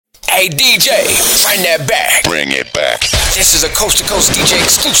Hey DJ, bring that back. Bring it back. This is a Coast to Coast DJ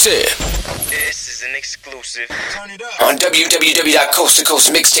exclusive. This is an exclusive. Turn it up. On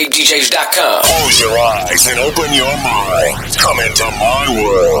www.coasttocoastmixtapedjs.com. Close your eyes and open your mind. Come into my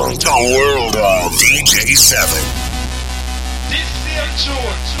world. The world of DJ 7. This is a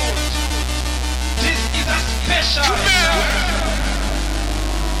George. This is a special.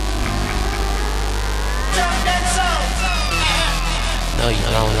 Drop that song. No, you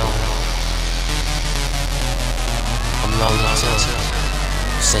don't know. I'm lonely too.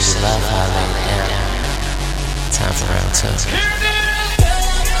 Said you love how I lay it down. Time for round two.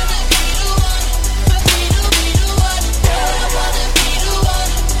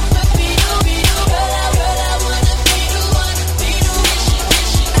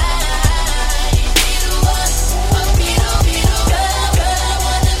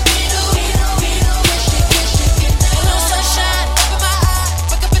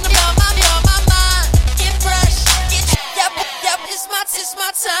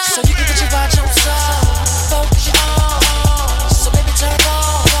 So you can put your watch on stop, focus your on. So baby turn on.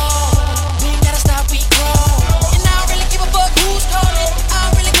 We ain't gotta stop, we grow. And I don't really give a fuck who's calling. I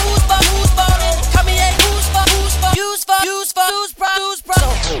don't really who's ballin'. Call me a who's bro.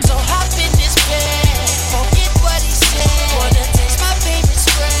 So hop in this bed, forget what he said. Wanna taste my favorite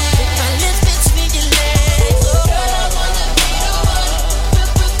spread, with my lips between your legs. Oh, girl, I wanna be the one.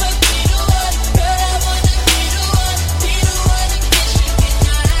 Be the one. Girl, I wanna be the one. Be the one to get you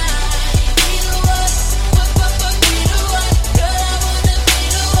tonight. Be the one. Be the one. Girl, I wanna be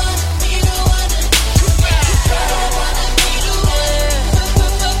the one. Be the one to girl, I wanna be the one.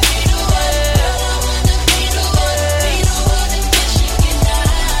 Be the one. Girl, I wanna be the one. Be the one to get you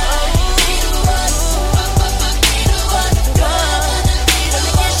tonight. Be the one. Be the one. Girl, I wanna be the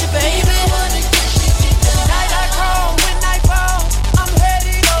one. Get you, baby. Night I crawl, when night falls, I'm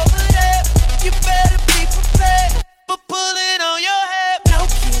headed over there. You better be prepared for pulling on your head. No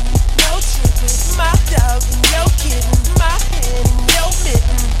kidding, no tripping. My dog and your kitten, my hand and your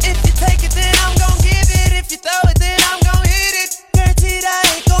mitten. If you take it, then I'm gon' give it. If you throw it, then I'm gon' hit it. Guaranteed I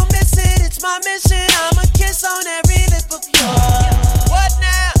ain't gon' miss it. It's my mission. I'ma kiss on every lip of yours. What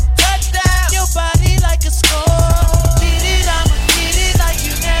now? Touchdown. Your body like a score. Did it, I'ma get it like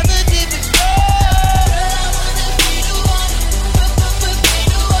you never did before. Girl, I wanna be the one. Be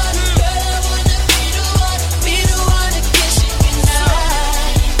the one. Girl, I wanna be the one. Be the one to kiss you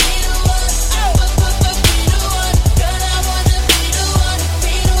tonight. Be the one. Be the one. Girl, I wanna be the one.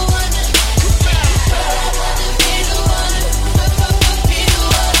 Be the one to girl, I wanna be the one. Be the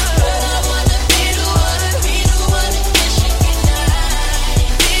one. Girl, I wanna be the one. Be the one to kiss you tonight.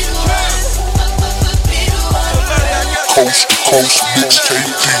 Be the one. Be the one. Coast to Coast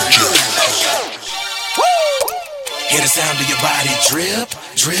Mixtape DJ. Hear the sound of your body drip,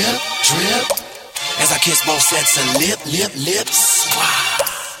 drip, drip. As I kiss both sets of lips. Wow.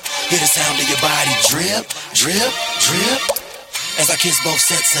 Hear the sound of your body drip, drip, drip. As I kiss both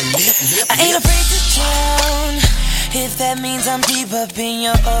sets of lip. I ain't afraid to drown, if that means I'm deep up in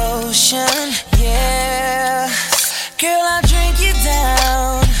your ocean, yeah. Girl, I'll drink you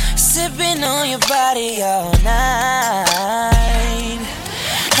down, sipping on your body all night.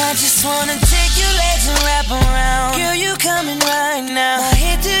 I just wanna take your legs and wrap around. Girl, you coming right now. My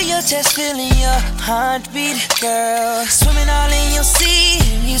head to your chest, feeling your heartbeat, girl. Swimming all in your sea,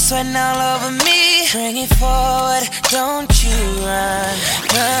 you sweating all over me. Bring it forward, don't you run.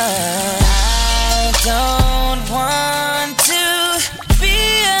 I don't want to be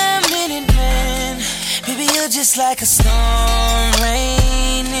a minute man. Baby, you're just like a storm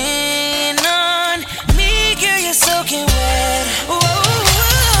raining on me. Girl, you're soaking wet. Whoa.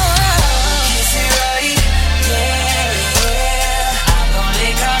 Kiss it right, yeah, yeah. I'm gon'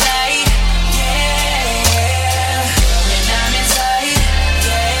 lick all night, yeah. When I'm inside, yeah,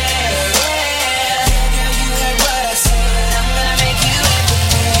 yeah. Girl, you heard what I said. I'm gonna make you at the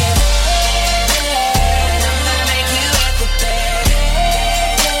bed. I'm gonna make you at the bed.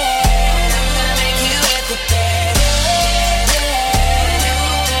 I'm gonna make you at the bed.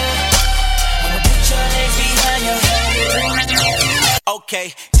 I'ma put your legs behind your head.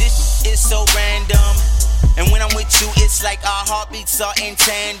 Okay, this is so random. And when I'm with you, it's like our heartbeats are in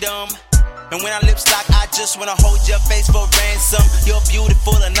tandem. And when our lips lock, I just wanna hold your face for ransom. You're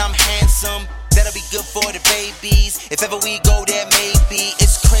beautiful and I'm handsome. That'll be good for the babies. If ever we go there, maybe.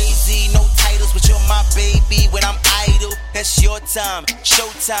 It's crazy, no titles, but you're my baby. When I'm idle, that's your time,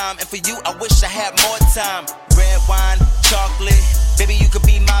 showtime. And for you, I wish I had more time. Red wine, chocolate, baby, you could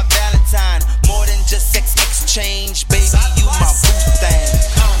be my Valentine. More than just sex exchange, baby, you my boo thing.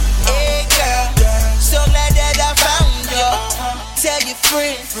 Hey girl, so glad that I found you. tell your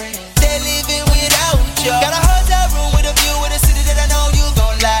friends they're living without you. Got a hotel room with a view with a city that I know you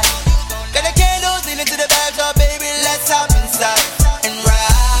gon' like. Got the candles leading to the bathroom, baby, let's hop inside and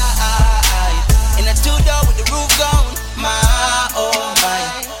ride in a two-door with the roof gone. My, oh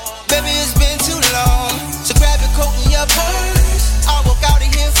my, baby, it's been too long. So grab your coat and your purse. I'll walk out of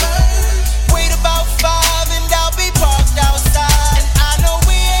here first. Wait about 5 and I'll be parked outside. And I know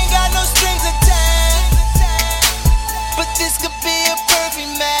we ain't got no strings attached, but this could be a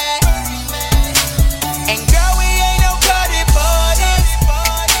perfect match. And girl, we ain't no party parties,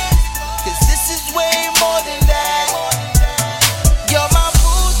 'cause this is way more than that. You're my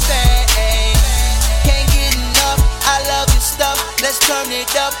boo thing, can't get enough. I love your stuff, let's turn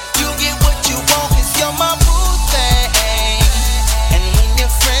it up. You get what you want, 'cause you're my boo thing. And when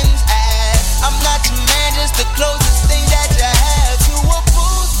your friends ask, I'm not your man, just the closest thing that you have to a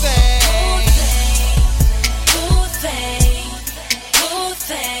boo thing. Boo thing, boo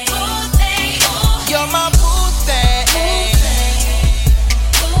thing, boo thing. You're my boo thing.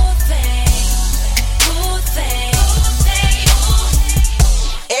 Boo thing, boo thing, boo thing.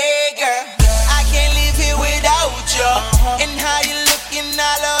 Hey girl, I can't live here without you. And how you looking,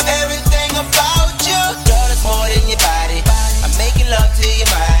 I love everything about you. Girl, it's more than your body. I'm making love to your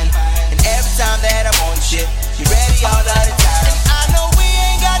mind. And every time that I want you, you're ready all of the time. And I know we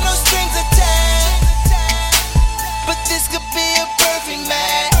ain't got no strings attached, but this could be a perfect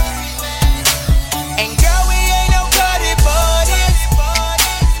match. And girl, we ain't no party parties,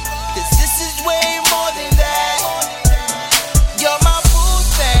 'cause this is way more than that. You're my boo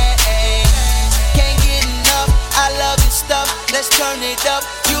thing, can't get enough. I love your stuff, let's turn it up.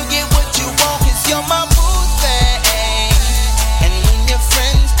 You get what you want, 'cause you're my boo thing. And when your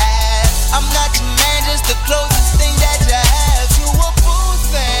friends ask, I'm not your man, just the closest thing that you have to a boo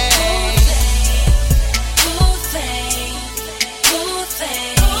thing. Boo thing, boo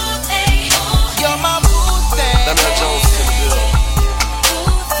thing, boo thing. You're my boo thing. Boo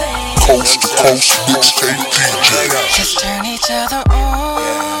thing. Coast to coast mixtape DJ. Let's turn each other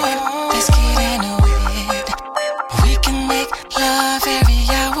on. Let's get into it. We can make love every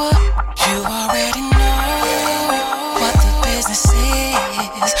hour. You already know what the business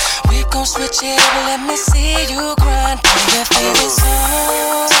is. We gon' switch it up. Let me see you grind. Play your favorite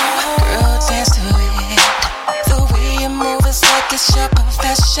song. Girl, dance to it. The way you move is like it's your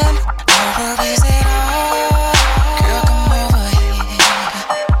confession. No worries at all. Girl, come over here.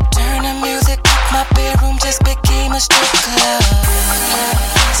 Turn the music up. My bedroom just became a strip club.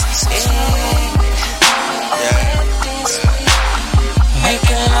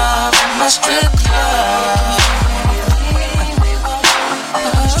 Making love in my strip club.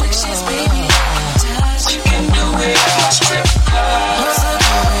 Restrictions, baby. You can do it in my strip club.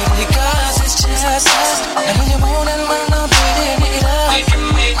 Because it's just us. And when you want it, when I'm beating it up. We can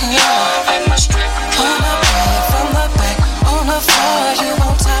make love in my strip club. On the bed, from the back, on the floor, you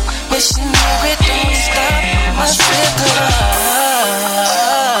on top. Missionary, don't stop. My strip club.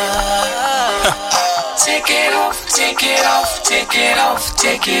 Take it off, take it off, take it off,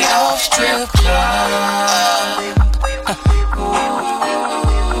 take it off, strip club.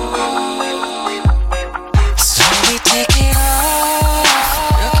 So we take it off,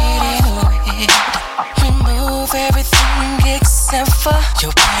 look it into it. Remove everything except for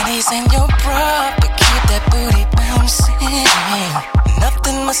your panties and your bra, but keep that booty bouncing.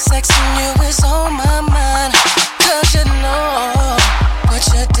 Nothing but sex in you is on my mind, 'cause you know what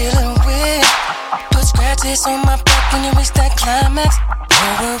you're dealing with. Put scratches on my back when you reach that climax. No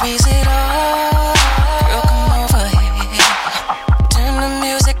worries at all. Girl, come over here. Turn the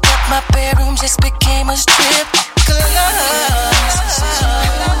music up. My bedroom just became a strip club.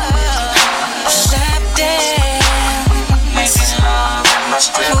 Lap dance.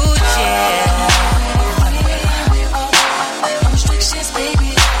 Ooh, yeah. Restrictions,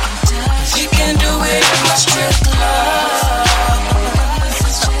 baby. You can do it in my strip club.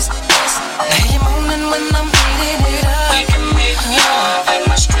 Hey, morning when I'm beating it up. We can make love in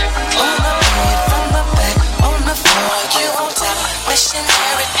my strip club. On the bed, from the back, on the floor, you on top.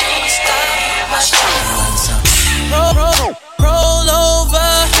 Missionary, don't stop. My strip club. Roll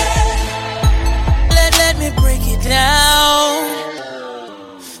over. Let me break it down.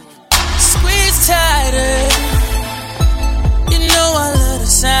 Squeeze tighter. You know I love the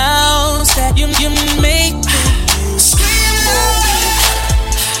sounds that you make me scream loud.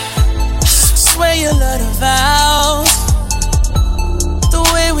 Swear you love the vowels, the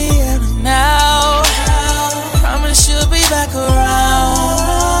way we are now. Promise you'll be back around.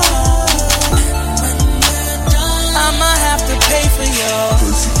 I'ma have to pay for your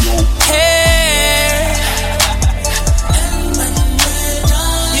hair.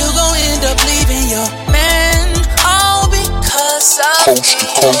 Coast to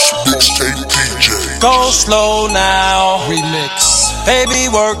Coast Mixtape DJ. Go slow now. Remix. Baby,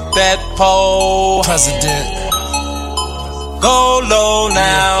 work that pole. President. Go low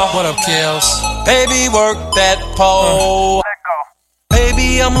now. What up, Kills? Baby, work that pole.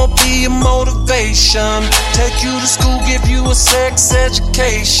 Baby, I'ma be your motivation. Take you to school, give you a sex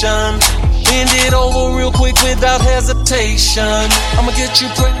education. Bend it over real quick without hesitation. I'ma get you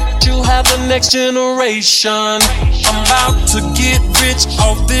pregnant, you'll have the next generation. I'm about to get rich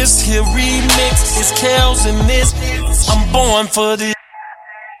off this here remix. It's Kels in this, I'm born for this.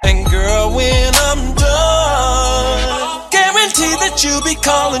 And girl, when I'm done, guarantee that you'll be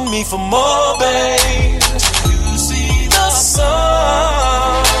calling me for more, babe. You see the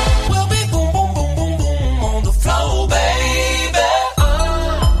sun will be boom, boom, boom, boom, boom on the floor, baby.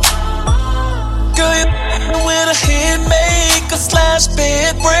 Girl, you're with a hit maker slash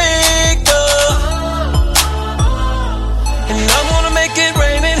bed breaker. And I'm gonna make it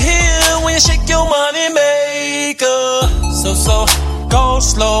rain in here when you shake your money maker. So, go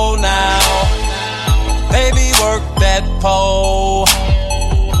slow now. Baby, work that pole.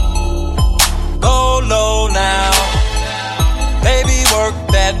 Go low now. Baby, work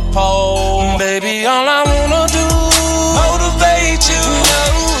that pole. Baby, all I wanna do, motivate you.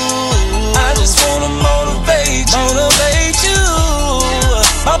 I just wanna motivate you. Motivate you.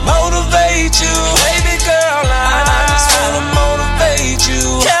 Motivate you. Baby girl, I just wanna motivate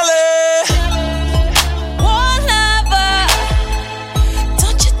you. Kelly.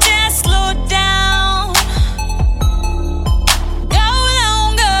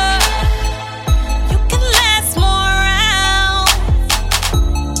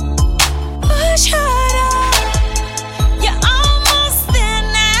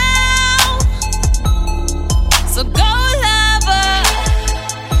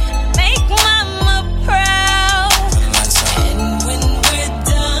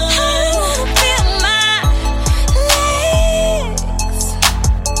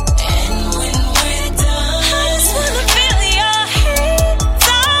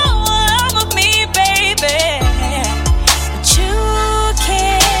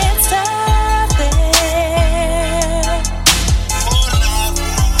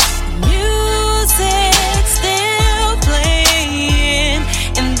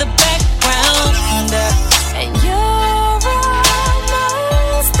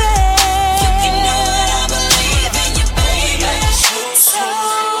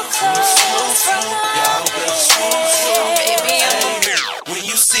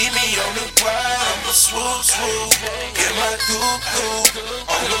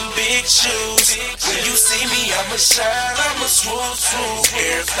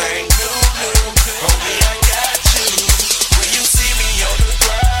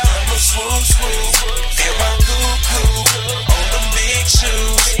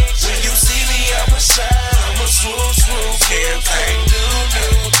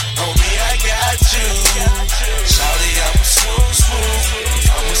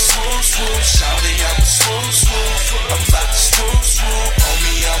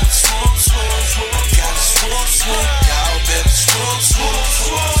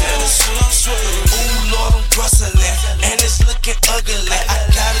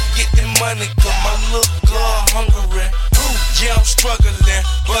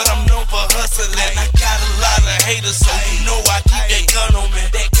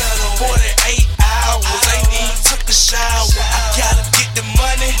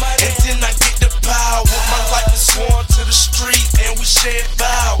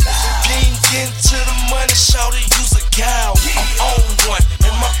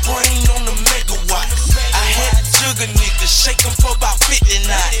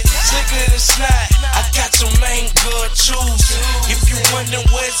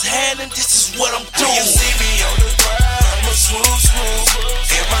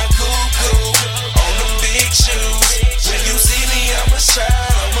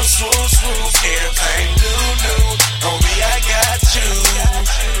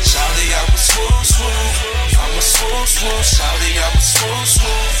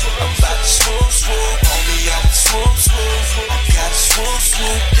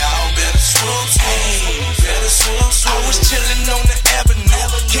 I was chillin' on the avenue,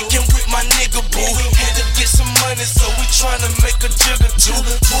 kicking with my nigga boo. Had to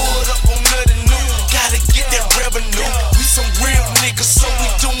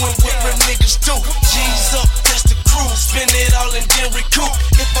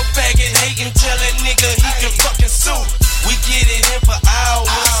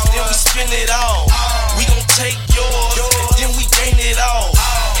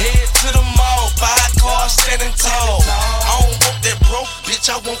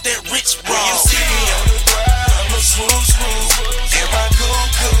I want that rich raw. When you see me on the ground, I'ma swoop, swoop. And my cool,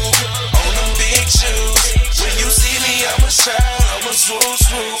 on them big shoes. When you see me, I'ma shine, I'ma swoop,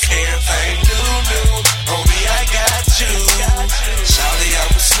 swoop. Everything new. Homie, I got you. Shawty,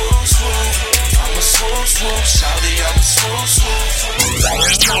 I'ma swoop, swoop. I'ma swoop, swoop. Shawty, I'ma swoop, swoop.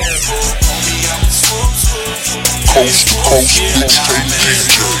 Homie, I'ma swoop, swoop. Coast to coast, mixtape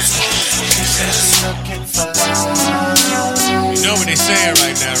DJ. You know what they saying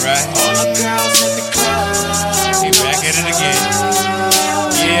right now, right? All the girls in the club. He back at it again.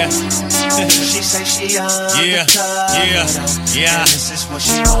 Yeah. She say she Yeah. This is what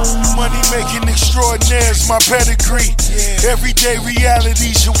she wants. Money making extraordinaire is my pedigree. Everyday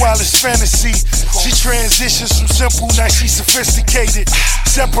reality's your wildest fantasy. She transitions from simple, now she sophisticated.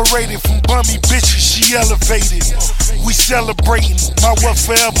 Separated from bummy bitches, she elevated. We celebrating, my wealth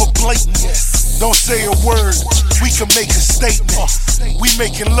forever blatant. Don't say a word, we can make a statement. We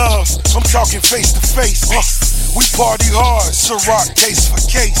making love, I'm talking face to face. We party hard, Ciroc case for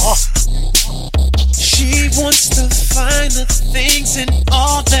case. She wants the finer things and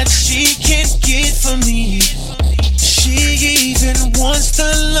all that she can get from me. She even wants the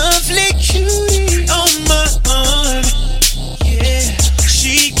lovely cutie on my arm. Yeah,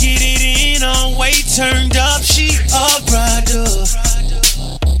 she get it in all way turned up. She all rider.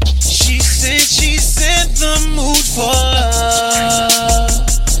 She said she's in the mood for love.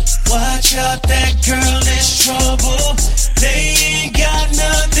 Watch out, that girl is trouble. They ain't got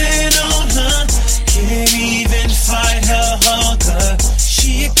nothing on her. Can't even fight her hunger.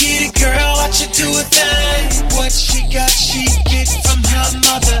 She a kitty girl, watch her do a thing. What she got, she get from her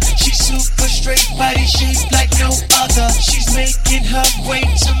mother. She's super straight, body shaped like no other. She's making her way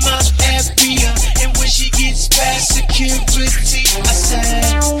to my area, and when she gets past security, I say,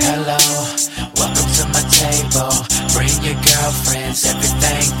 hello, welcome to my table. Bring your girlfriends,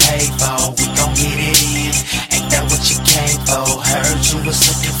 everything paid for. We gon' get it in, ain't that what you came for? Heard you was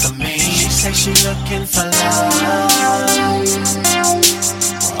looking for me. She say she looking for love.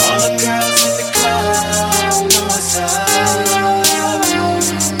 All the girls in the club know what's up.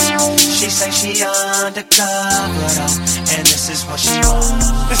 She say she undercover though, and this is what she wants.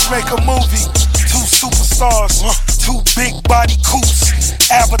 Let's make a movie. Two superstars, two big body coupes,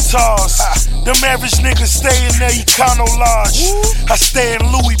 avatars. Them average niggas stay in their Econo Lodge. I stay in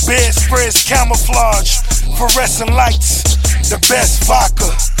Louis bedspreads, camouflage. Fluorescent lights, the best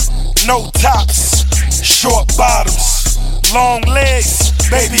vodka. No tops, short bottoms, long legs.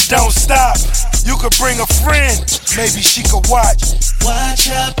 Baby, don't stop. You could bring a friend, maybe she could watch. Watch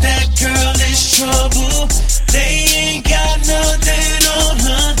out, that girl is trouble. They ain't got nothing on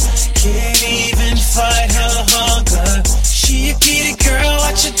her. Can't even fight her hunger. She a kitty girl,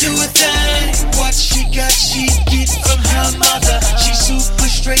 watch her do a thing. What she got, she get from her mother. She super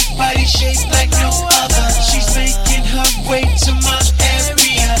straight, body shaped like no other. She's making her way to my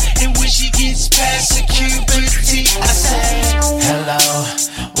area, and when she gets past security, I say, hello,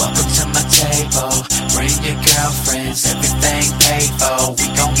 welcome to my table. Bring your girlfriends, everything paid for. We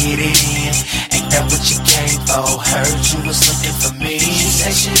gon' get it in, ain't that what you came for? Heard you was looking for me. She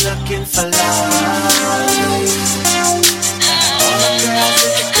say she looking for love. All the girls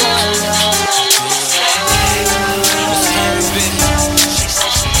in the club. She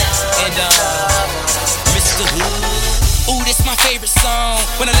say she Mr. Hood. Ooh, this my favorite song.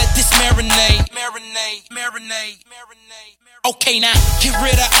 When I let this marinate. Okay, now get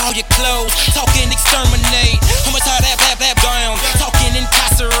rid of all your clothes. Talking exterminate. I'ma tie that down. Talking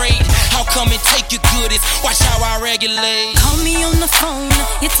incarcerate. How come and take your goodies? Watch how I regulate. Call me on the phone.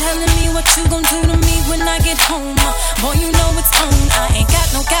 You're telling me what you gon' do to me when I get home. Boy, you know it's on. I ain't got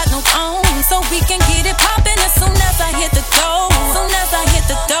no tone, so we can get it poppin' as soon as I hit the door.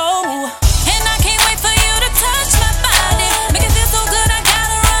 And I can't wait for you to touch my body. Make it feel so good, I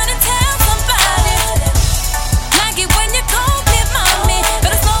gotta run and tell somebody. Like it when you call me mommy.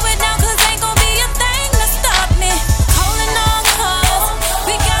 Better slow it down, 'cause ain't gon' be a thing to stop me. Calling all cars,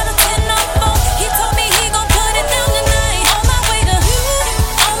 we got a 10 up phone. He told me he gon' put it down tonight. On my way to you,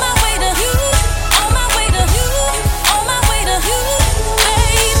 on my way to you, on my way to you, on my way to you,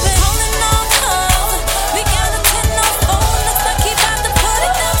 baby. Calling all cars,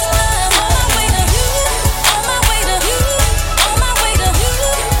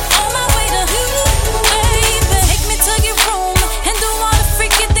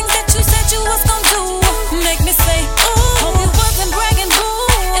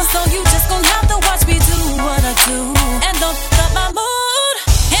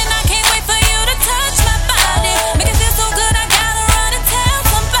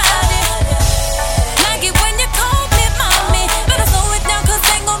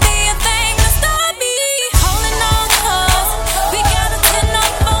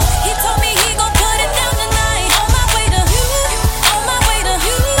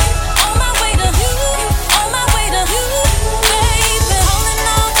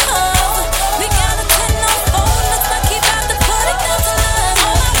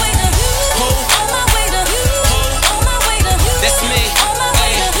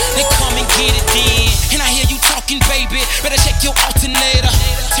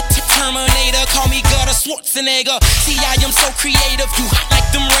 Schwarzenegger. See, I am so creative, you hot like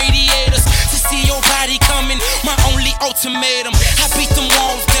them radiators. To see your body coming, my only ultimatum. I beat them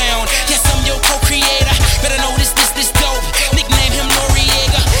walls down, yes, I'm your co-creator. Better know this dope, nickname him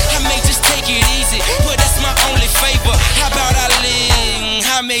Noriega. I may just take it easy, but that's my only favor. How about I live?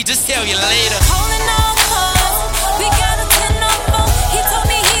 I may just tell you later. Calling all calls, we got a 10 up phone. He told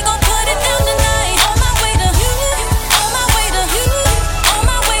me he gon' put it down tonight. On my way to you, on my way to you, on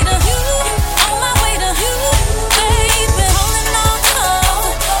my way to you, on my way to you, baby. Calling all calls,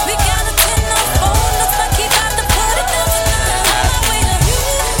 we got a 10 up phone. Looks like he got to put it down tonight. On my way to you,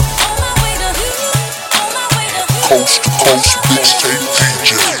 on my way to you, on my way to you. Coast to coast mixtape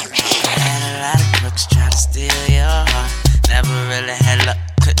DJ. Had a lot of crooks try to steal your heart. Never really had luck,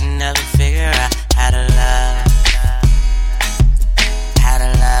 couldn't never figure out how to love. How to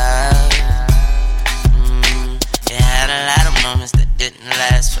love. You had a lot of moments that didn't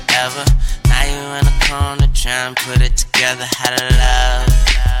last forever. Now you in a corner trying to put it together. How to love.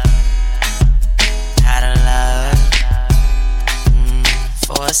 How to love.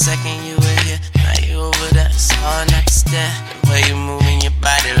 For a second you were here, now you over there. It's hard not to stare. The way you moving your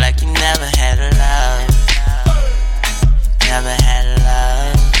body like you never had a love. Never had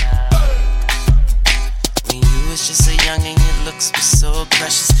love. When you was just a youngin', your looks were so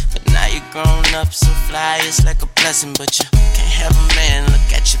precious. But now you grown up, so fly, it's like a blessing. But you can't have a man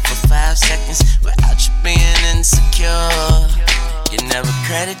look at you for 5 seconds without you being insecure. You never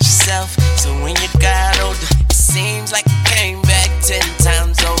credit yourself, so when you got older, it seems like you came back 10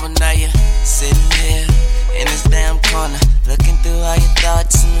 times over. Now you're sitting here in this damn corner, looking through all your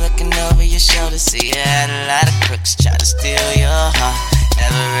thoughts and looking over your shoulder. See, you had a lot of crooks try to steal your heart.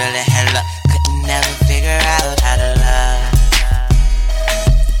 Never really had luck, couldn't never figure out how to love.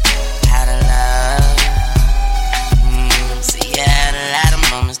 How to love. See, you had a lot of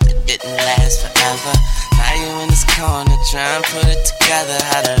moments that didn't last forever. Now you in this corner trying to put it together.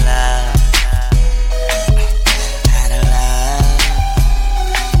 How to love. How to love.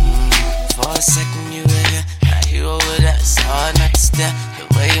 For a second you were here, now you over there. It's hard not to stare. The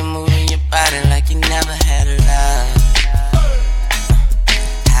way you moving your body like you never had a love.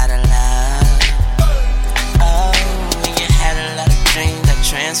 How to love. Oh, when you had a lot of dreams that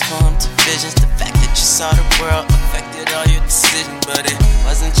transformed to visions. The fact that you saw the world affected all your decisions. But it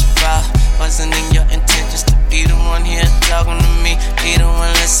wasn't your fault, wasn't in your intent just to be the one here talking to me, be the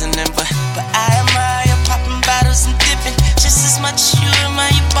one listening. But I admire you popping bottles and dipping just as much as you admire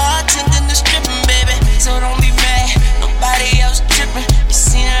you bartending and stripping, baby. So don't be mad, nobody else tripping. You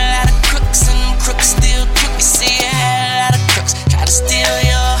seen a lot of crooks and them crooks still crook. You see you had a lot of crooks try to steal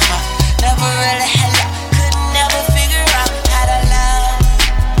your heart. Never really had luck, couldn't never figure out how to love.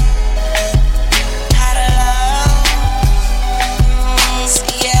 How to love.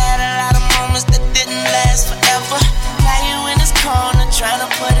 See, you had a lot of moments that didn't last forever. Now you in this corner trying to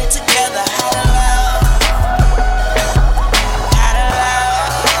put it together. How to love. How to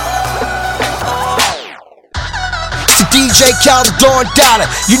love. It's the DJ Khaled Dawn Dollar.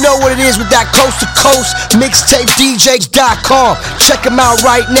 You know what it is with that coast to coast mixtape DJs.com. Check them out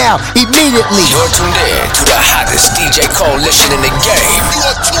right now, immediately. You're tuned in to the hottest DJ coalition in the game. You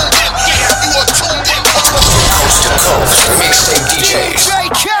are tuned in, yeah, you are tuned in. Coast to coast mixtape DJs.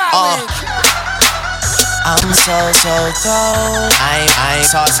 I'm so cold. I ain't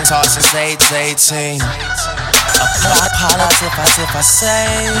tossing since age 18. Apologize if I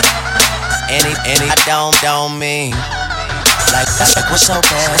say any I don't mean. Like what's your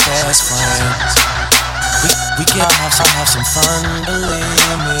best friend? We can have some fun,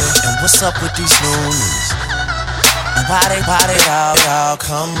 believe me. And what's up with these news? Why they all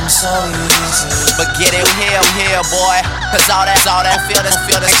come so easy? But get it here, boy. Cause all that feel that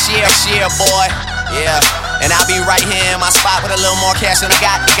shit, boy. Yeah, and I'll be right here in my spot with a little more cash than I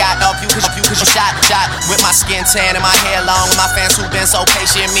got. Help you cause you shot with my skin tan and my hair long. With my fans who been so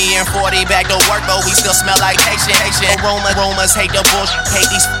patient. Me and 40 back to work, but we still smell like Haitian. Rumors, hate the bullshit,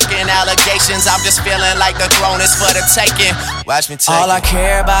 hate these fucking allegations. I'm just feeling like the throne is for the taking. Watch me take it. All I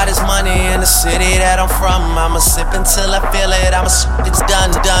care about is money in the city that I'm from. I'ma sip until I feel it. It's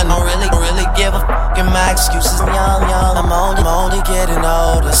done. Don't really give a fuck. And my excuses young. I'm only getting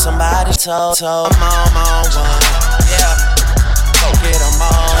older. Somebody told. I'm on one, yeah. Go get 'em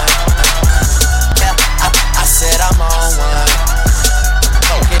on. Yeah, I said I'm on one.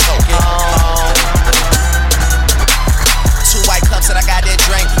 Go get on. 2 white cups that I got that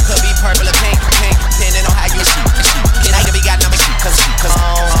drink. Could be purple or pink, depending on how you shoot. And I could be got number shoot, cause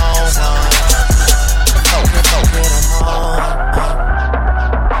on one. Go get 'em on.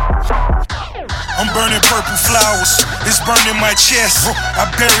 I'm burning purple flowers. It's burning my chest. I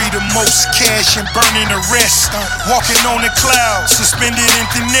bury the most cash and burning the rest. Walking on the clouds, suspended in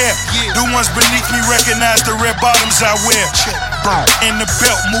thin air. The ones beneath me recognize the red bottoms I wear. In the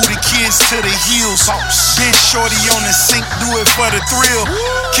belt, move the kids to the heels. Been shorty on the sink, do it for the thrill.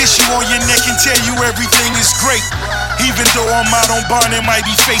 Kiss you on your neck and tell you everything is great. Even though I'm out on bond and might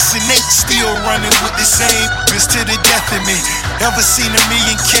be facing 8, still running with the same bitch to the death of me. Ever seen $1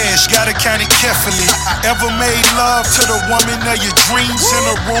 million cash? Gotta count it carefully. Ever made love to the woman of your dreams in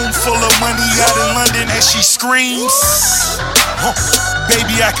a room full of money out in London as she screams?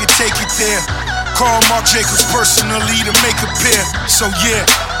 Baby, I could take it there. Call Mark Jacobs personally to make a pair. So yeah,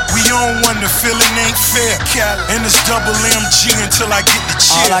 we on one, the feeling ain't fair. And it's double MG until I get the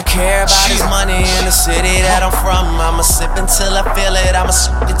cheer. All I care about is money in the city that I'm from. I'ma sip until I feel it, I'ma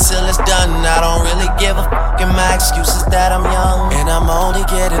sip until it's done. I don't really give a fuck, and my excuse is that I'm young and I'm only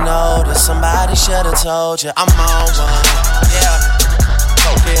getting older. Somebody should've told you I'm on one. Yeah,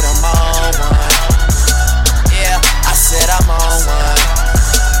 go get, I'm on one. Yeah, I said I'm on one.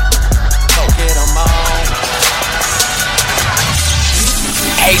 Go get, I'm on.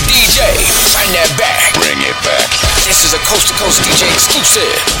 Hey DJ, bring that back. Bring it back. This is a Coast to Coast DJ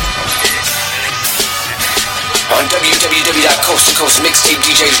exclusive on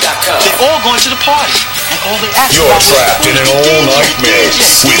www.coasttocoastmixtapedjs.com. They're all going to the party, and all they ask You're trapped in an all-night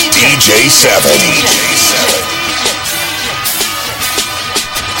mix with DJ 7.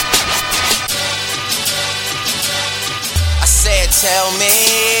 I said, tell me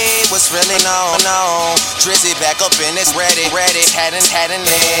what's really known. Drizzy back up in this ready, hadn't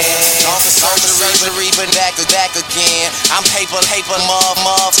it. On for surgery, but back again. I'm paper,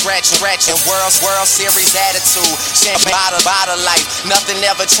 muff, scratching, World Series attitude. Champagne bottle life. Nothing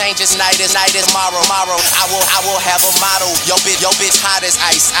ever changes. Night is tomorrow. I will have a model. Yo bitch hot as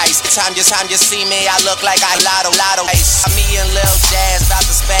ice. Time you see me, I look like I lotto ice. Me and Lil Jazz about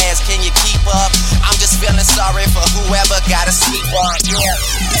to spaz. Can you keep up? I'm just feeling sorry for whoever gotta sleep on.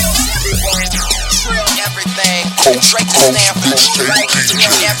 Trill everything. Drake to Stanford. Trill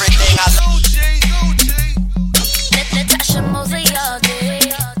everything. I love Natasha Mosley all day.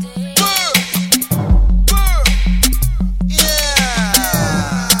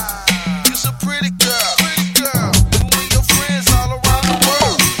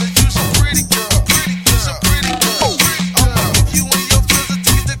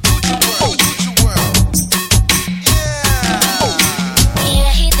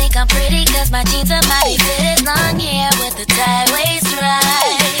 My jeans and my fitted long hair with a tie waist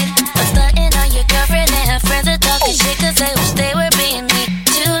right. I'm stunting on your girlfriend and her friends are talking shit cause they wish they were being me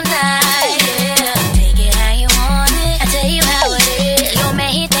tonight. Yeah. Take it how you want it, I tell you how it is. Your man,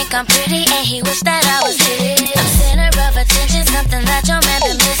 he think I'm pretty and he wish that I was his. I'm center of attention, something that your man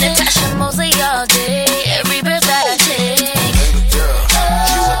been missing. Natasha Mosley all day, every breath that I take. Baby girl,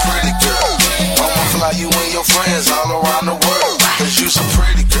 you a pretty girl. I'ma fly you and your friends all around the world. Cause you so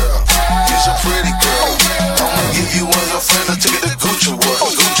pretty girl. You's a pretty girl. I'ma give you and your friends a ticket to Gucci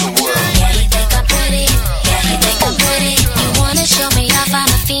World. Yeah, he think I'm pretty. Yeah, he think I'm pretty. You wanna show me off? I'm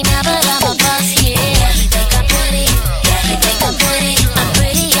a female, but I'm a boss. Yeah, he think I'm pretty. Yeah, he think I'm pretty. I'm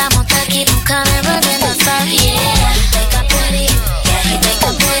pretty. I'm on top, keep him coming, running the stuff. Yeah, he think I'm pretty. Yeah, he think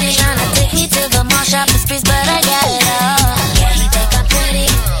I'm pretty. Tryna take me to the mall, shopping sprees, but I got it all. Yeah, he think I'm pretty.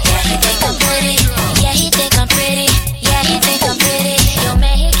 Yeah, he think I'm pretty. Yeah, he think I'm pretty. Yeah, he think I'm pretty. Yo,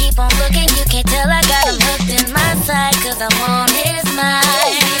 man, he keep on looking. You can't tell I got him hooked in my side, cause I'm on his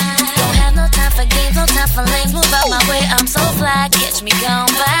mind. Don't have no time for games, no time for lanes. Move out my way, I'm so fly. Catch me gone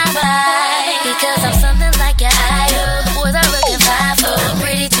bye-bye. Because I'm something like your idol. The boys are looking fine for.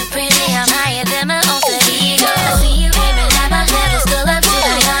 Pretty too pretty, I'm higher than my own ego. I see you aiming at my level, still up to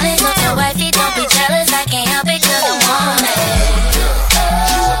the honest. Look your wifey, don't be jealous. I can't help it cause I want it.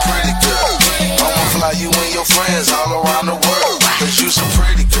 You a pretty girl. I'ma fly you and your friends all around the world. Cause you so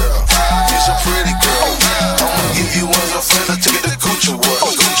pretty girl. You's a pretty girl. I'ma give you and your friends a ticket to Gucci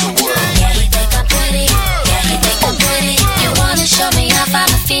World. Yeah, he think I'm pretty. Yeah, he think I'm pretty. You wanna show me off? I'm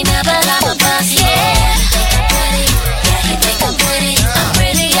a female, but I'm a boss. Yeah, he think I'm pretty. Yeah, he think I'm pretty. I'm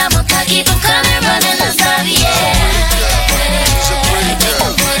pretty. I'm a cock, keep him coming, running the stuff. Yeah, he think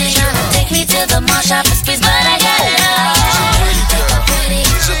I'm pretty. Tryna take me to the mall, shopping sprees, but I got it all. Yeah, he think I'm pretty.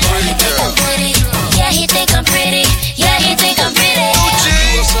 Yeah, he think I'm pretty. Yeah, he think I'm pretty. Yeah, he think I'm pretty.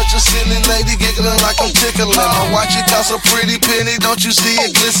 You are such a silly lady, giggling like I'm tickling. My watch, it costs a pretty penny, don't you see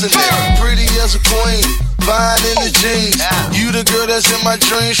it glistening? Pretty as a queen, fine in the jeans. You the girl that's in my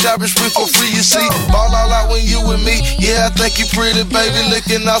dream, shopping spree for free, you see. Ball all out when you with me, yeah, I think you pretty, baby.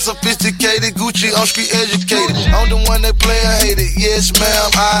 Looking all sophisticated, Gucci on street educated. I'm the one that play or hate it, yes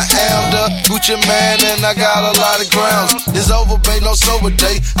ma'am, I am the Gucci man and I got a lot of grounds. It's over, babe, no sober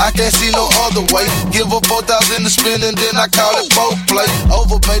day, I can't see no other way. Give her 4,000 to spend and then I call it folk play.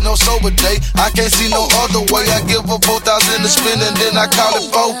 Over, babe, no sober day, I can't see no other way. I give her 4,000 to spend and then I call it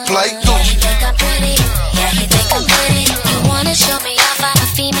folk play. Yeah, he think I'm pretty, yeah, he think I'm pretty. You wanna show me off, I'm a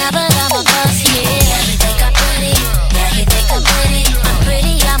female, but I'm a boss, yeah. Yeah, he think I'm pretty, yeah, he think I'm pretty. I'm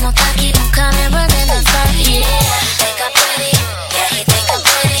pretty, I'm on top, keep on coming, running the first, yeah. He think I'm pretty, yeah, he think I'm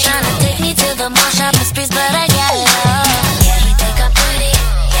pretty. Tryna take me to the mall, shopping sprees, but I got it all. Yeah, he think I'm pretty,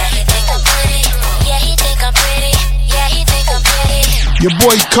 yeah, he think I'm pretty. Yeah, he think I'm pretty, yeah, he think I'm pretty. Your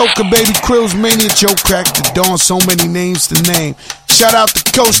boy Coca, baby, Krills, Mania, Joe Crack, the Dawn, so many names to name. Shout out to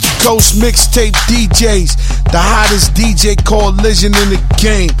Coast Mixtape DJs, the hottest DJ coalition in the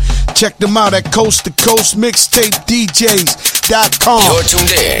game. Check them out at coasttocoastmixtapedjs.com. You're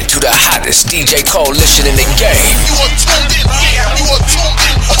tuned in to the hottest DJ coalition in the game. You are tuned in, yeah, you are tuned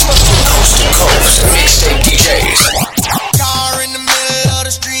in. Coast to Coast Mixtape DJs. Car in the middle of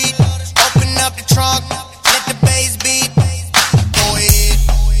the street, open up the trunk, let the bass beat. Go ahead,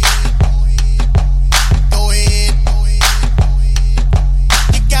 go ahead.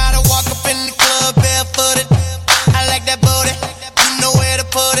 You gotta walk up in the club barefooted. I like that booty, you know where to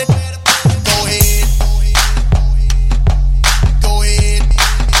put it. Go ahead, go ahead.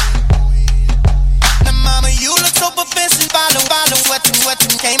 Now mama, you look so professional, follow, what you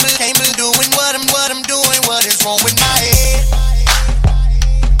came doing, what I'm doing, what is wrong with my head?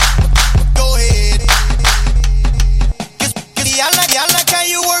 Go ahead. Cause I like how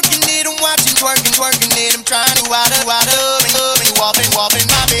you working it, I'm watching, twerking it, I'm trying to out of you off in my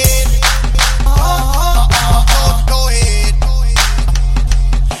bed. Go ahead.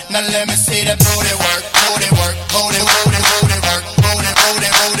 Now let me see that booty work, booty work, booty work, booty work, booty, booty,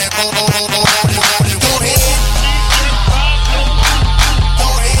 booty, booty, booty, booty, go ahead. Go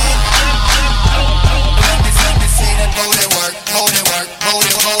ahead. Let me see that booty work, booty work,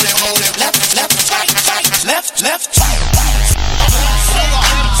 booty, booty, booty, left, right, left, right.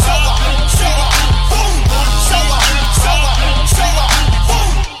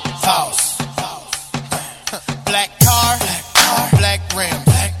 Pause. Black car, black rim,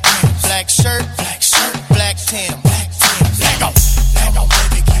 black shirt, black Tim. Let go,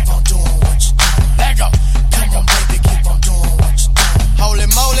 baby, keep on doing what you doing. Let go, come on, baby, keep on doing what you doing. Holy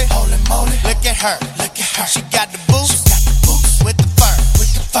moly, look at her. She got the boots, with the fur.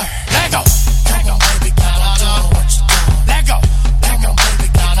 Let go, come on, baby, keep on doing what you doing. Let go, come on, baby,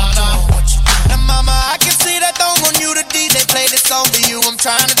 keep on doing what you doing. Now, mama, I can see that thong on you. The DJ play this song for you. I'm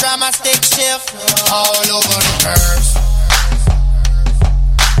trying to drive my stick shift all over the curves.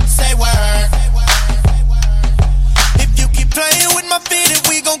 Say word. If you keep playing with my feet,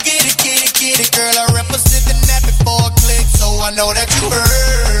 we gon' get it. Girl, I represent the nappy for a click, so I know that you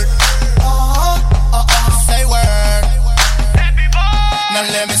heard. Say word. Now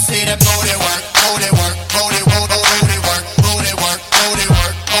let me see that booty work, booty work, booty work, booty work, booty work, booty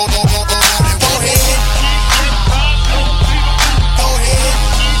work, booty work, booty work. Go ahead. Go ahead.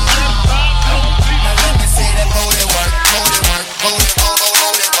 Now let me see that booty work, booty work, booty work,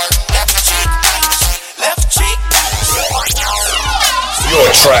 booty work. Left cheek, left cheek.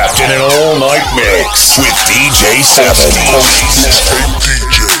 You're trapped in an all-night mix with DJ Seven. Mixtape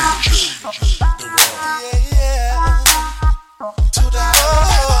DJs.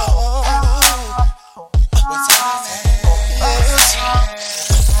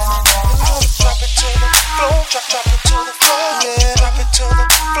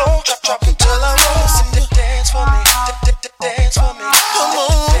 Drop it till I wanna see you dance for me, dance for me. Come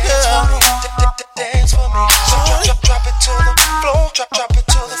on, girl, dance for me. Drop it to the floor, drop it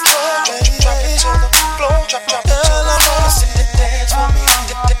to the floor, drop it to the floor, drop it. Girl, I wanna see you dance for me,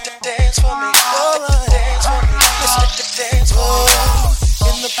 dance for me, dance for me. Let's dance for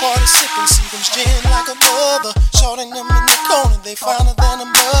me. In the party, sipping, see them gin like a mother. Shorting them in the corner, they finer than a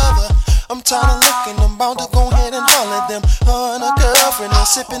mother. I'm tired of looking, I'm about to go ahead and holler at them. Her and her girlfriend are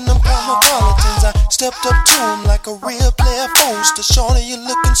sipping them cosmopolitans. I stepped up to them like a real player forced to shorty, you're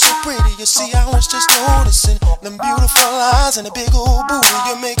looking so pretty. You see, I was just noticing them beautiful eyes and a big old booty.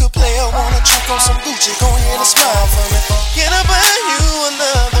 You make a player wanna choke on some Gucci. Go ahead and smile for me. Can I buy you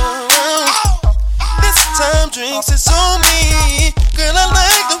another round? This time drinks is on me. Girl, I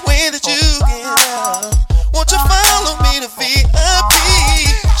like the way that you get out. Won't you follow me to VIP?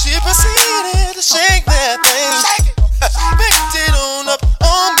 She proceeded to shake that thing, picked it on up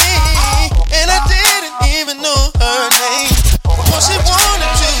on me, and I didn't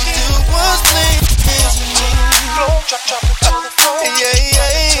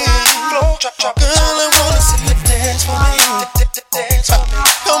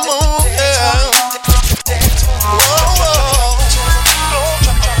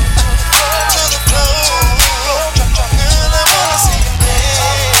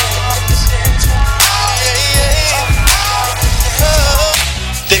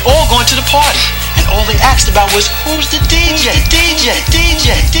to the party, and all they asked about was, who's the DJ? DJ,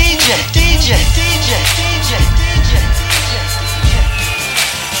 DJ, DJ, DJ, DJ, DJ, DJ.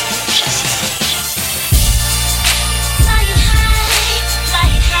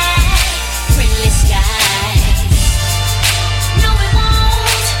 Flying high, friendly skies. No, it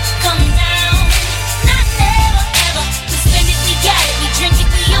won't come down. Not never, ever. We spend it, we got it, we drink it,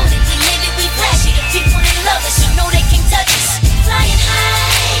 we own it, we live it, we flash it. The people that love us, you know they can touch us. Flying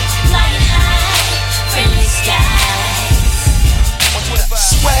high, friendly skies.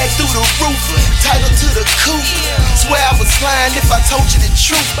 Swag through the roof, title to the coupe. Swear I was lying if I told you the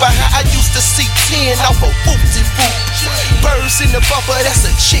truth about how I used to see 10 off a whoop-de-whoop. Birds in the bumper, that's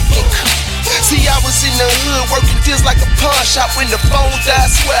a chicken coop. See, I was in the hood working deals like a pawn shop when the phone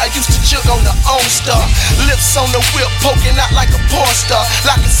died. Swear I used to jug on the OnStar. Lips on the whip poking out like a porn star.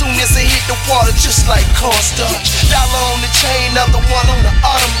 Like as soon as it hit the water, just like cornstarch. Dollar on the chain, another one on the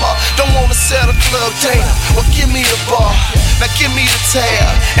Audemars. Don't wanna sell the club, damn. Well, give me the bar, now give me the tab,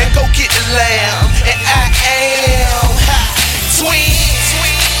 and go get the lamb. And I am twin.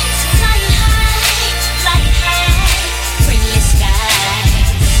 Flying high, friendly skies.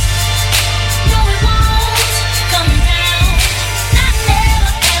 No, it won't come down. Not never,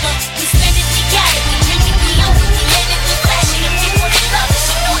 ever. We spend it, we got it, we drink it, we own it, we live it, we flash it. The people that love us,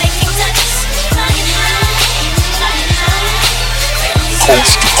 you know they can touch us. Flying high, friendly skies.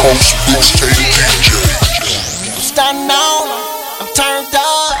 Coast to coast, mixtape DJ. Starting on, I'm turned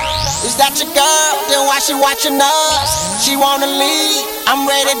up. Is that your girl? Then why she watching us? She wanna leave, I'm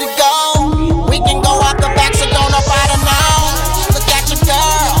ready to go. We can go out the back, so don't nobody know. Look at your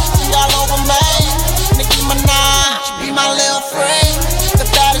girl, she all over me. Nicki Minaj, be my little friend. The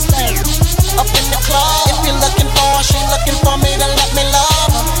baddest thing up in the club. If you're looking for her, she looking for me, then let me love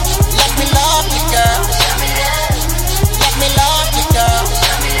her. Let me love you, girl. Let me love you, girl.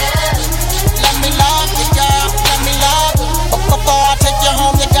 Let me love you, girl. Let me love you. But before I take you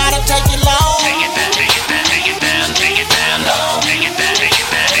home, you gotta take it long. Take it down, take it down, take it down, take it down low. Take it down, take it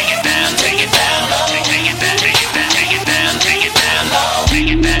down, take it down, take it down low. Take it down, take it down, take it down, take it down low.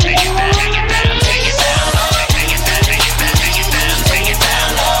 Take it down, take it down, take it down, take it down low. Take it down, take it down, take it down, take it down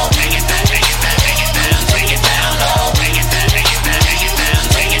low. Take it down, take it down, take it down, take it down low. Take it down, take it down, take it down,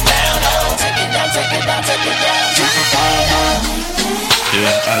 take it down low. Take it down, take it down, take it down, take it down low.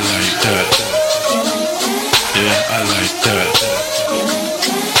 Yeah, I like that. Yeah, I like that.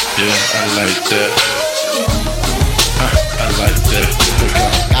 Yeah, I like that. I like that.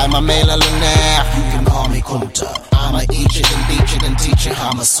 I'm a male lunaire. You can call me Kunta. I'ma eat it and teach it and teach you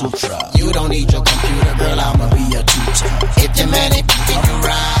Kama Sutra. You don't need your computer, girl, I'ma be your tutor. If your man ain't think you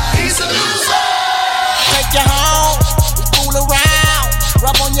right, he's a loser. Take you home, we fool around.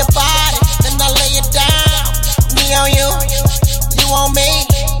 Rub on your body, then I lay it down. Me on you, you on me.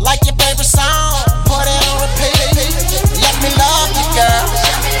 Like your favorite song, put it on repeat. Let me love you, girl.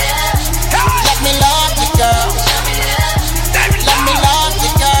 Let me love you, girl. Let me love you,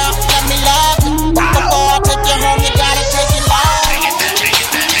 girl. Let me love you. Before I take you home, you gotta take it low. Take it down, take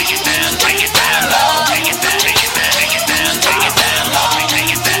it down, take it down, take it down low. Take it down, take it down, take it down, take it down low. Take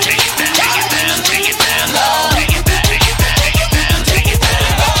it down, take it down, take it down, take it down low. Take it down, take it down, take it down, take it down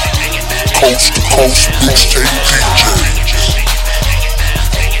low. Coast to coast, mixtape DJ.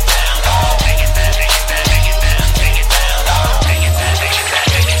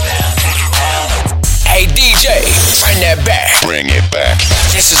 Hey DJ, bring that back. Bring it back.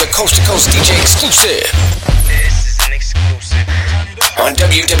 This is a Coast to Coast DJ exclusive. This is an exclusive. On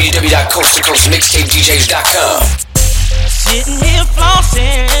www.coasttocoastmixtapedjs.com. Sitting here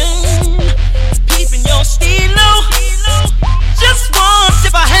flossing, peeping your stilo. Just once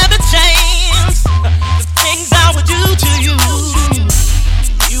if I had the chance, the things I would do to you.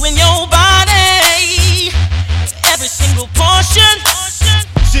 You and your body, every single portion.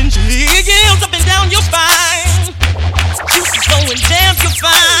 Since your heels up and down your spine, juices going down, you're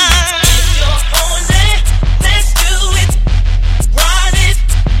fine. If you're on it, let's do it. Ride it,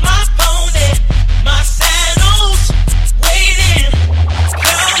 my pony, my saddle's waiting.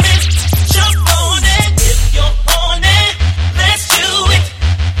 Come and jump on it. If you're on it, let's do it.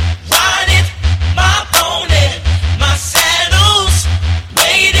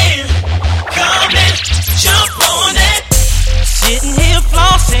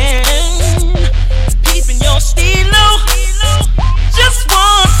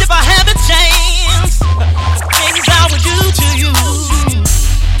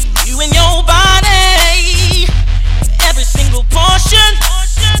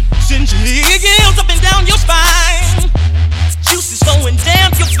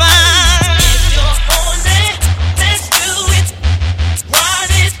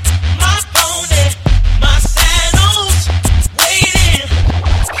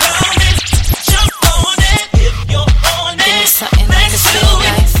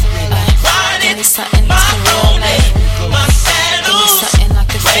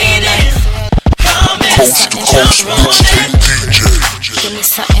 coast mixtape DJ. Give me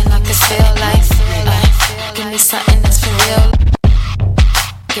something I can feel like. Give me something that's for real.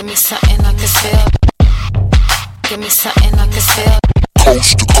 Give me something I can feel. Give me something I can feel.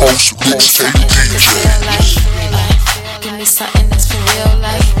 Coast to coast mixtape DJ. Give me something that's for real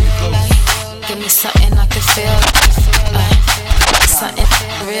life. Give me something I can feel. Something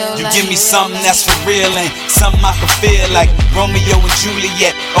real life. You give me something that's for real and something I can feel like Romeo and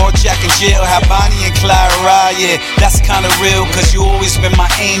Juliet, or Jack and Jill, how Bonnie and Clyde ride. Yeah, that's kinda real, cause you always been my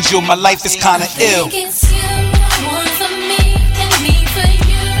angel. My life is kinda ill. It's you, one for me and me for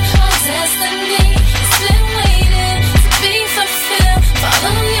you. Our destiny has been waiting to be fulfilled.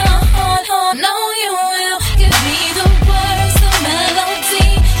 Follow your heart, know you will. Give me the words, the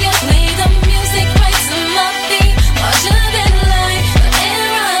melody. You play the music right to my beat. Larger than life, the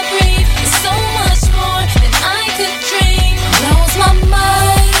air I breathe is so much more than I could dream. Blows my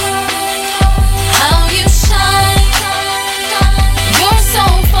mind how you shine. You're so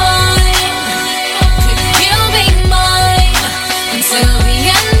fine. Could you be mine until the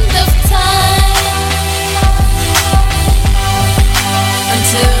end of time?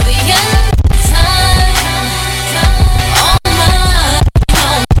 Until the end of time. Oh my,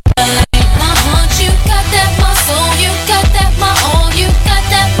 my heart, you got that. My soul, you got that. My all, you got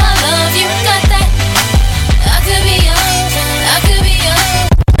that. My love, you got that. I could be yours, I could be yours,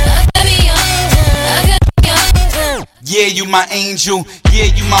 I could be yours, I could be yours. Yeah, you my angel, yeah,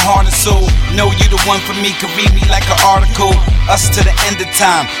 you my heart and soul. Know you the one for me, could read me like an article. Us to the end of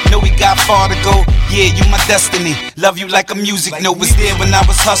time, know we got far to go. Yeah, you my destiny, love you like a music note. Was there when I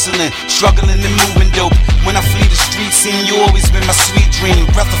was hustling, struggling and moving dope. When I flee the streets, seeing you always been my sweet dream.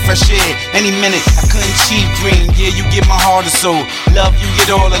 Breath of fresh air, any minute, I couldn't cheat dream. Yeah, you get my heart and soul, love you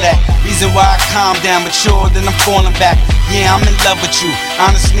get all of that. Reason why I calm down, mature, then I'm falling back. Yeah, I'm in love with you,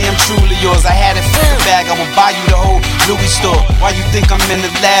 honestly I'm truly yours. I had it for the bag, I would buy you the whole Louis store. Why you think I'm in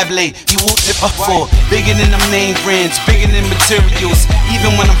the lab late? You won't tip up for bigger than them name brands, bigger than materials.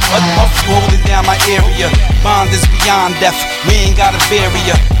 Even when I'm fucked off, you holding down my area. Bond is beyond death, we ain't got a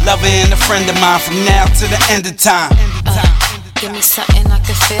barrier. Lover and a friend of mine from now to the end of time. Give me something I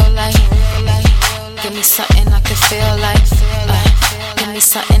can feel like. Give me something I can feel like. Give me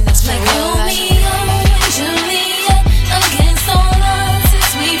something that's for real life. Romeo and Juliet, against all odds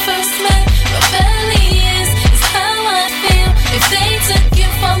since we first met. Rebellious is how I feel. If they took you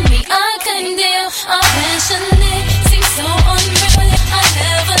from me, I couldn't deal. I'm passionate, seems so unreal. I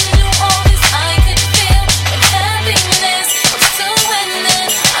never knew all this I could feel. But happiness comes to an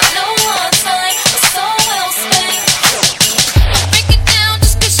end. I know our time was so well spent. Break it down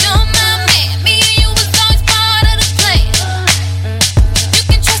just 'cause you're my man. Me and you was always part of the plan. You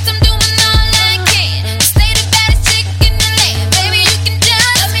can trust I'm doing all I can. Stay the baddest chick in the land. Baby, you can just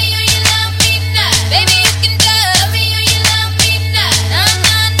love me or you love me not. Baby, you can just love me or you love me not. Nah,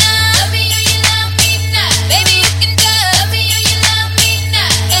 nah, nah. Love me or you love me not. Baby, you can just love me or you love me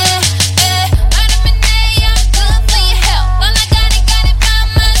not. Vitamin A, I'm good for your health. All I got it by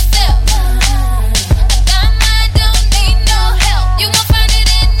myself. I got mine, don't need no help. You won't find it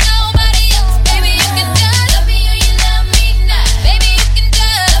in nobody else. Baby, you can just love me or you love me not. Baby, you can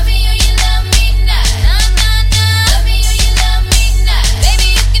just love me or you love me not. Nah, nah, nah. Love me or you love me not. Baby,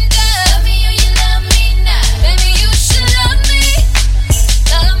 you can just love me or you love me not. Baby, you should love me.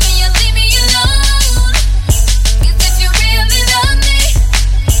 Love me or leave me alone. 'Cause if you really love me,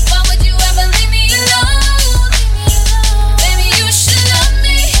 why would you ever leave me alone? Baby, you should love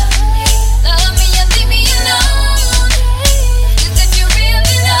me. Love me or leave me alone. 'Cause if you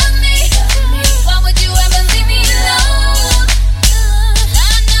really love me, why would you ever leave me alone?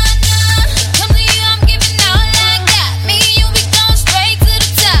 Nah, nah, nah. Come to you, I'm giving all I got. Me and you, we going straight to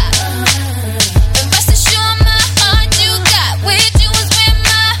the top. And rest assured, my heart you got. With you is where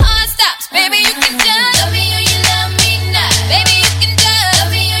my heart stops. Baby, you can just love me or you love me not. Baby, you can just love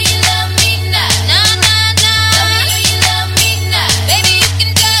me or you love me not. Nah, nah, nah. Love me or you love me not. Baby, you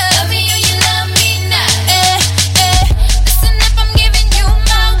can just love me or you love me not. Listen, if I'm giving you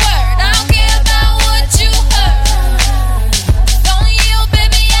my word, I don't care about what you heard. Only you,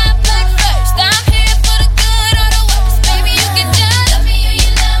 baby, I put first. I'm here for the good or the worst. Baby, you can just love me or you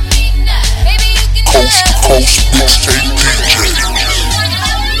love me not. Baby, you can Coast just to coast mixtape DJ.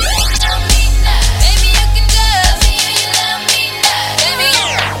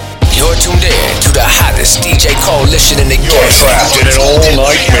 You're tuned in to the hottest DJ coalition in the game. You're trapped in an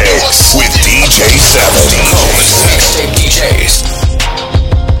all-night mix with DJ 70. Mixtape DJs.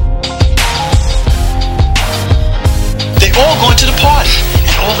 They all going to the party,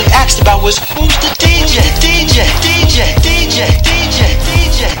 and all they asked about was who's the DJ, DJ, DJ, DJ, DJ,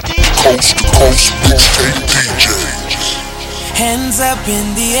 DJ, DJ. Coast to Coast Mixtape DJs. Hands up in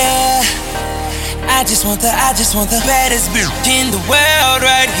the air. I just want the baddest bitch in the world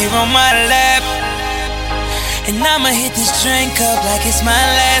right here on my lap. And I'ma hit this drink up like it's my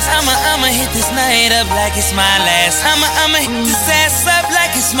last. I'ma hit this night up like it's my last. I'ma hit this ass up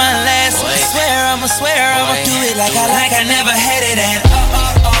like it's my last. I swear I'ma do it like I never had it at.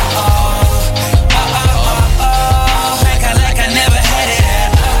 Like I never had it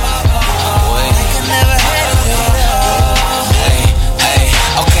at. Like I never had it at. Hey,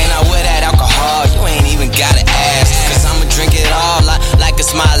 okay, now with that alcohol, you ain't even gotta ask. Cause I'ma drink it all like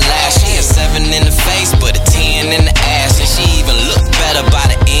it's my last. She a 7 in the face, but a 10 in the ass. And she even look better by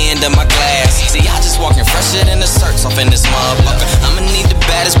the end of my glass. See, I just walking fresher than the shirts off in this motherfucker. I'ma need the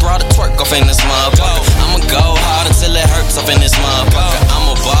baddest broad to twerk off in this motherfucker. I'ma go hard until it hurts off in this motherfucker.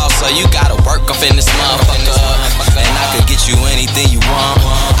 I'm a boss, so you gotta work off in this motherfucker. And I could get you anything you want.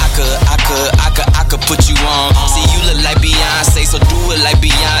 I could put you on. See, you look like Beyonce, so do it like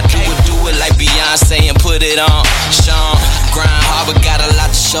Beyonce. Do it like Beyonce and put it on. Sean, grind hard, but got a lot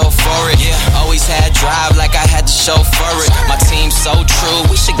to show for it. Always had drive like I had to show for it. My team's so true,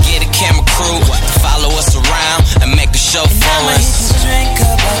 we should get a camera crew to follow us around and make a show for us. I'ma hit this drink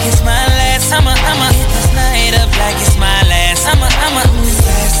up like it's my last. I'ma hit this night up like it's my last. I'ma hit this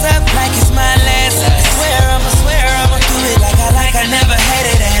ass up like it's my last. I swear I'ma do it like I never had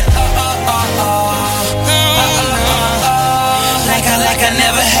it at. Like I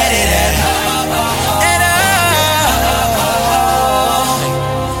never had it at all.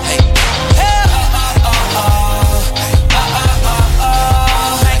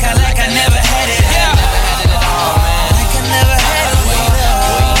 Like I never had it at all. Like I never had it at all.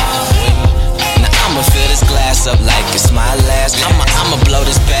 Now I'ma fill this glass up like it's my last. I'ma blow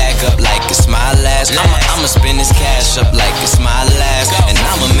this bag up like it's my last. I'ma spin this cash up like it's my last. And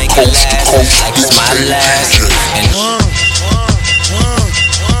I'ma make it last like it's my last. And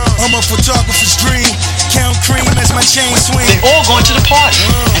I'm a photographer's dream. Count cream as my chain swing. They all going to the party,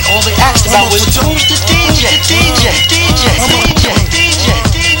 and all they asked about was who's the DJ?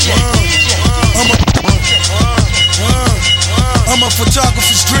 I'm a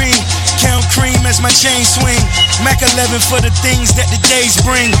photographer's dream. Count cream as my chain swing. Mac 11 for the things that the days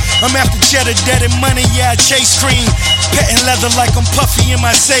bring. I'm after cheddar, dead and money, yeah, I chase cream. Petting leather like I'm puffy in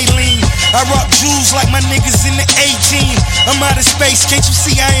my saline. I rock jewels like my niggas in the 18. I'm out of space, can't you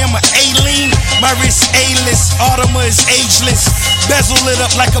see I am an alien? My wrist A-list, Audemars is ageless. Bezel lit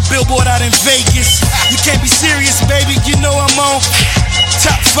up like a billboard out in Vegas. You can't be serious, baby, you know I'm on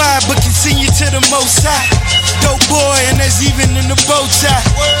top 5, but continue to the most high. Dope boy, and that's even in the bow tie.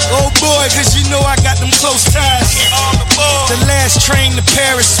 Oh boy, cause you know I got them close ties. The last train to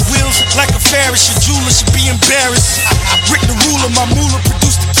Paris, wheels like a Ferris. Your jeweler should be embarrassed. Rick the ruler, my moolah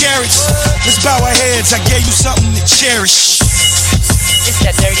produced the carrots. Let's bow our heads, I gave you something to cherish. It's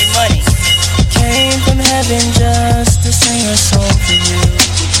that dirty money. Came from heaven just to sing a song for you.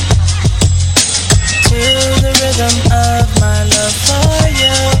 To the rhythm of my love for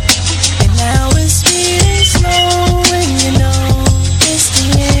you. And now it's speeding slow, and you know it's the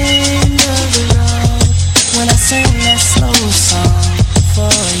end of the road when I sing that slow song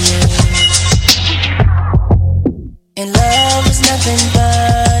for you. And love is nothing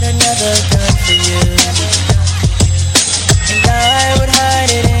but another gun for you. And I would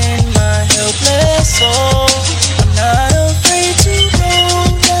hide it in my helpless soul. I'm not afraid to go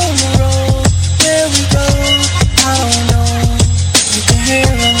down the road where we go. I don't know. You can hear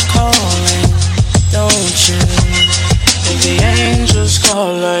them calling, don't you? And the angels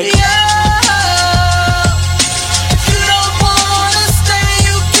call like, if you don't wanna stay,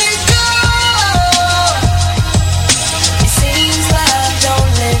 you can go. It seems like I don't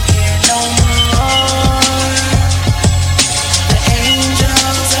live here no more. The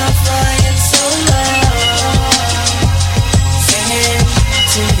angels are flying so low, singing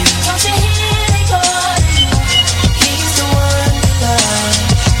to you. Don't you hear they calling you? He's the one you love.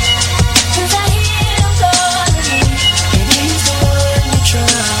 'Cause I hear him calling me, and he's the one you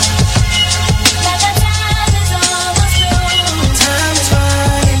trust. Like the time is almost through. Time is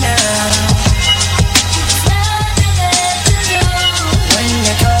running out. There's nothing left to do when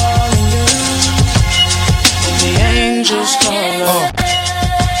they're calling you. And the angels calling.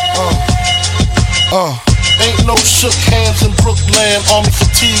 Ain't no shook hands in Brooklyn. Army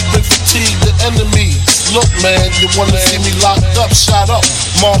fatigue, been fatigue the enemies. Look, man, you wanna see me locked up, shot up.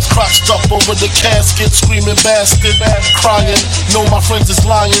 Mom's crotched up over the casket, screaming basket, crying. Know my friends is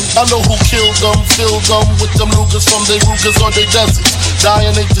lying. I know who killed them, filled them with them Rugers from their Rugers or their deserts.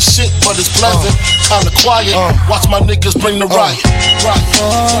 Dying ain't the shit, but it's pleasant. Kinda quiet. Watch my niggas bring the riot.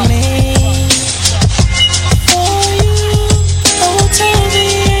 For